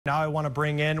Now I want to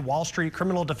bring in Wall Street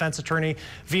criminal defense attorney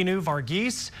Vinoo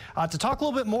to talk a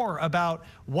little bit more about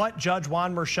what Judge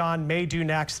Juan Merchan may do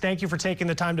next. Thank you for taking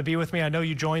the time to be with me. I know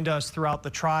you joined us throughout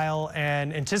the trial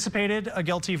and anticipated a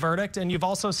guilty verdict, and you've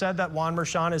also said that Juan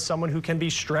Merchan is someone who can be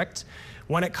strict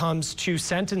when it comes to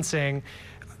sentencing.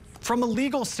 From a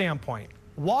legal standpoint,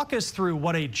 walk us through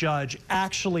what a judge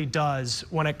actually does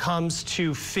when it comes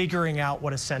to figuring out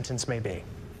what a sentence may be.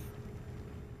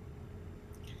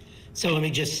 So let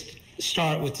me just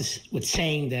start with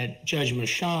saying that Judge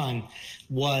Merchan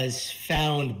was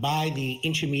found by the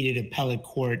Intermediate Appellate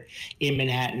Court in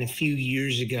Manhattan a few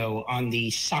years ago on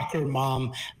the soccer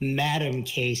mom Madam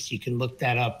case. You can look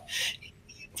that up,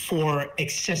 for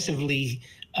excessively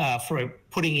for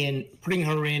putting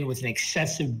her in with an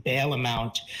excessive bail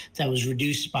amount that was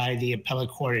reduced by the appellate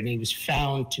court, and he was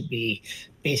found to be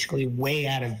basically way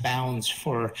out of bounds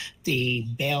for the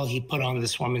bail he put on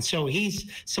this woman. So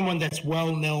he's someone that's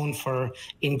well known for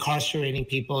incarcerating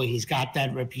people. He's got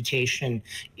that reputation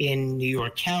in New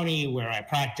York County, where I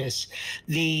practice.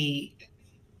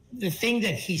 The thing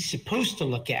that he's supposed to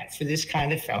look at for this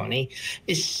kind of felony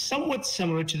is somewhat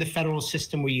similar to the federal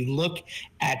system, where you look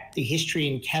at the history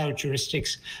and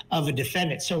characteristics of a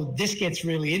defendant. So this gets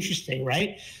really interesting,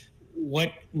 right?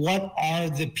 What are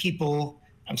the people,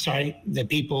 the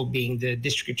people being the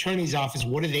district attorney's office,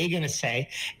 what are they going to say?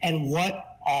 And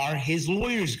what are his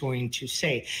lawyers going to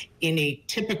say? In a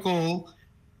typical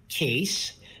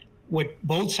case, what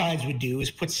both sides would do is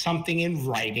put something in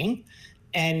writing,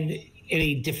 and in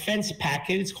a defense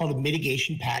packet, it's called a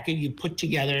mitigation packet, you put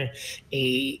together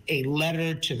a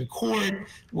letter to the court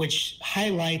which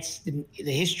highlights the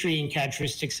history and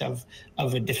characteristics of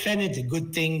a defendant, the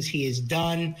good things he has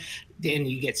done. Then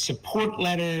you get support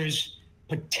letters.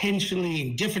 Potentially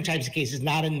in different types of cases,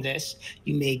 not in this,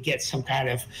 you may get some kind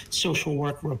of social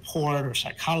work report or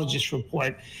psychologist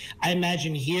report. I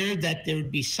imagine here that there would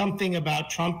be something about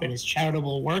Trump and his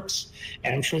charitable works,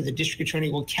 and I'm sure the district attorney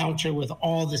will counter with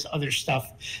all this other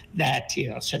stuff that,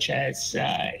 such as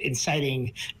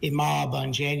inciting a mob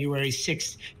on January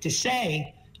 6th, to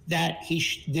say that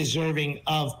he's deserving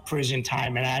of prison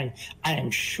time. And I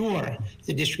am sure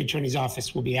the district attorney's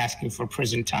office will be asking for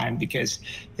prison time, because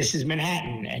this is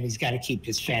Manhattan and he's got to keep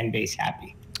his fan base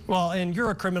happy. Well, and you're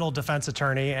a criminal defense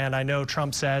attorney, and I know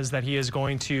Trump says that he is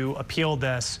going to appeal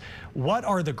this. What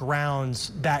are the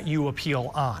grounds that you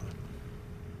appeal on?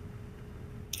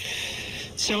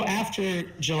 So after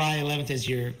July 11th, as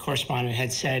your correspondent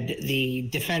had said, the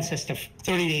defense has 30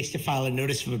 days to file a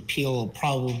notice of appeal. Will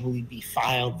probably be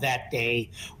filed that day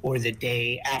or the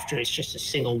day after. It's just a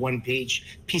single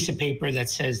one-page piece of paper that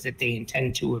says that they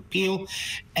intend to appeal.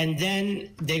 And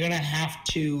then they're going to have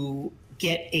to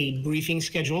get a briefing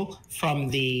schedule from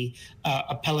the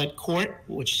appellate court,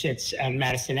 which sits on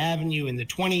Madison Avenue in the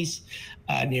 20s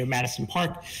near Madison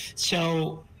Park.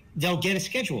 So they'll get a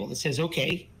schedule that says,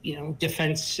 okay,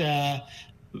 defense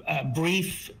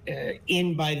brief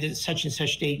in by the such and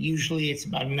such date. Usually it's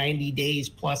about 90 days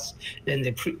plus, then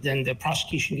the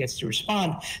prosecution gets to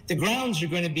respond. The grounds are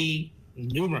going to be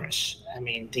numerous. I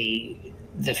mean,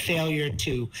 the failure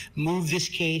to move this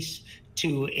case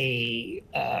to a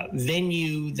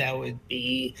venue that would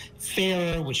be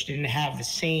fairer, which didn't have the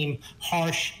same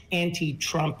harsh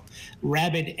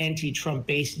rabid anti-Trump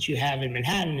base that you have in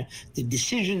Manhattan. The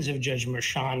decisions of Judge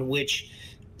Merchan, which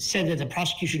said that the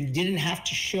prosecution didn't have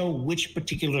to show which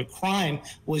particular crime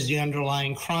was the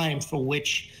underlying crime for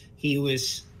which he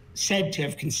was said to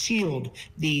have concealed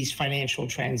these financial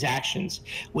transactions,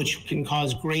 which can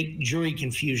cause great jury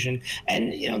confusion.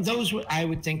 And those I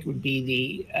would think would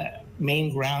be the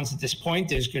main grounds at this point.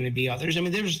 There's going to be others. I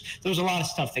mean, there was a lot of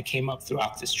stuff that came up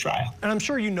throughout this trial. And I'm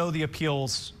sure you know the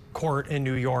appeals court in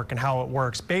New York and how it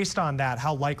works. Based on that,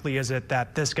 how likely is it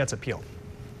that this gets appealed,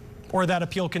 or that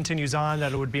appeal continues on,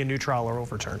 that it would be a new trial or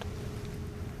overturned?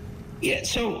 Yeah,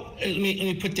 so let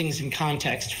me put things in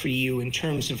context for you in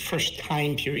terms of first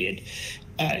time period.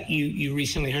 You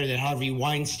recently heard that Harvey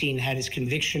Weinstein had his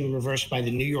conviction reversed by the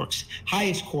New York's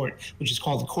highest court, which is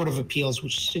called the Court of Appeals,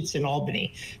 which sits in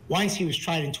Albany. Weinstein was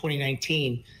tried in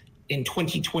 2019. In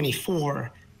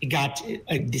 2024, it got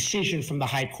a decision from the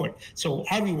high court. So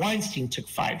Harvey Weinstein took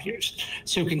 5 years.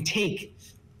 So it can take,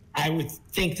 I would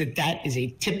think that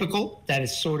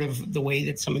is sort of the way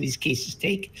that some of these cases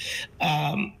take.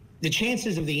 The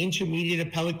chances of the Intermediate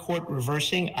Appellate Court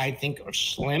reversing, I think, are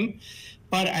slim.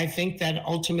 But I think that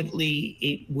ultimately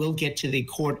it will get to the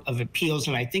Court of Appeals,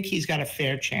 and I think he's got a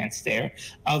fair chance there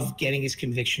of getting his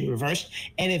conviction reversed.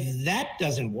 And if that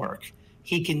doesn't work,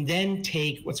 he can then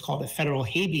take what's called a federal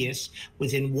habeas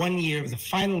within 1 year of the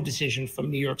final decision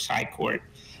from New York's High Court.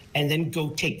 and then go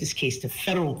take this case to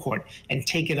federal court and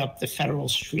take it up the federal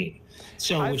stream.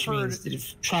 So, which means the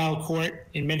trial court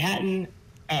in Manhattan,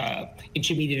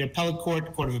 intermediate appellate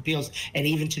court, Court of Appeals, and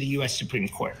even to the U.S. Supreme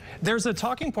Court. There's a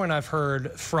talking point I've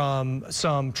heard from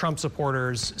some Trump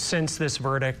supporters since this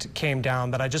verdict came down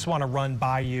that I just want to run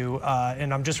by you.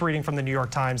 And I'm just reading from the New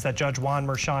York Times that Judge Juan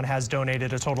Merchan has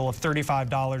donated a total of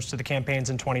 $35 to the campaigns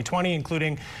in 2020,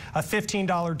 including a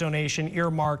 $15 donation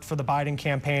earmarked for the Biden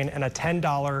campaign and a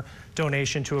 $10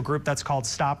 donation to a group that's called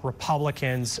Stop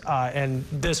Republicans. And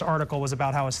this article was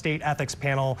about how a state ethics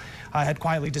panel had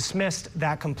quietly dismissed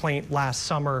that complaint last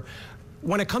summer.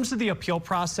 When it comes to the appeal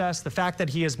process, the fact that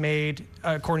he has made,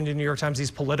 according to the New York Times,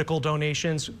 these political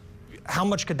donations, how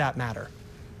much could that matter?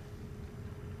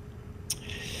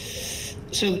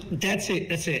 So that's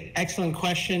an excellent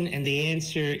question, and the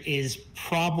answer is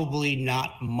probably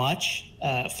not much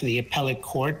for the appellate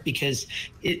court, because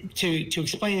to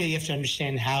explain it, you have to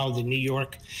understand how the New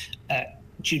York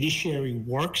judiciary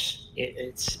works.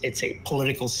 It's a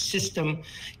political system.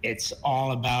 It's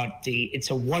all about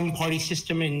it's a one-party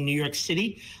system in New York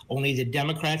City. Only the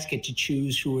Democrats get to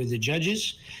choose who are the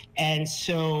judges. And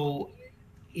so,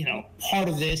 part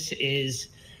of this is,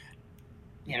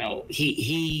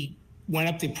 he went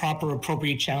up the proper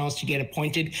appropriate channels to get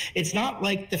appointed. It's not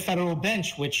like the federal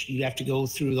bench, which you have to go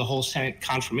through the whole Senate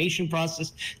confirmation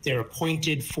process. They're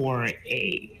appointed for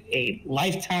a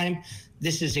lifetime.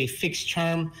 This is a fixed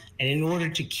term, and in order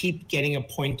to keep getting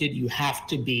appointed, you have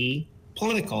to be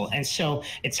political. And so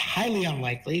it's highly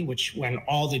unlikely, when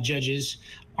all the judges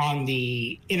on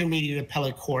the intermediate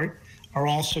appellate court are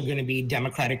also going to be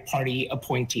Democratic Party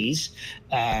appointees,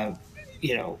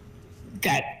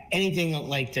 that anything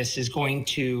like this is going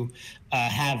to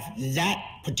have that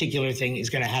particular thing is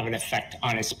going to have an effect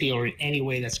on his appeal, or in any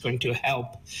way that's going to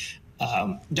help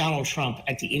Donald Trump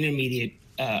at the intermediate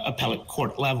appellate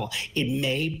court level. It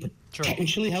may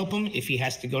potentially help him if he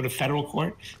has to go to federal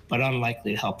court, but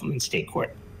unlikely to help him in state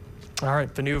court. All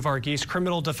right, Vinoo Varghese,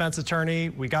 criminal defense attorney.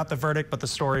 We got the verdict, but the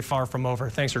story far from over.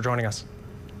 Thanks for joining us.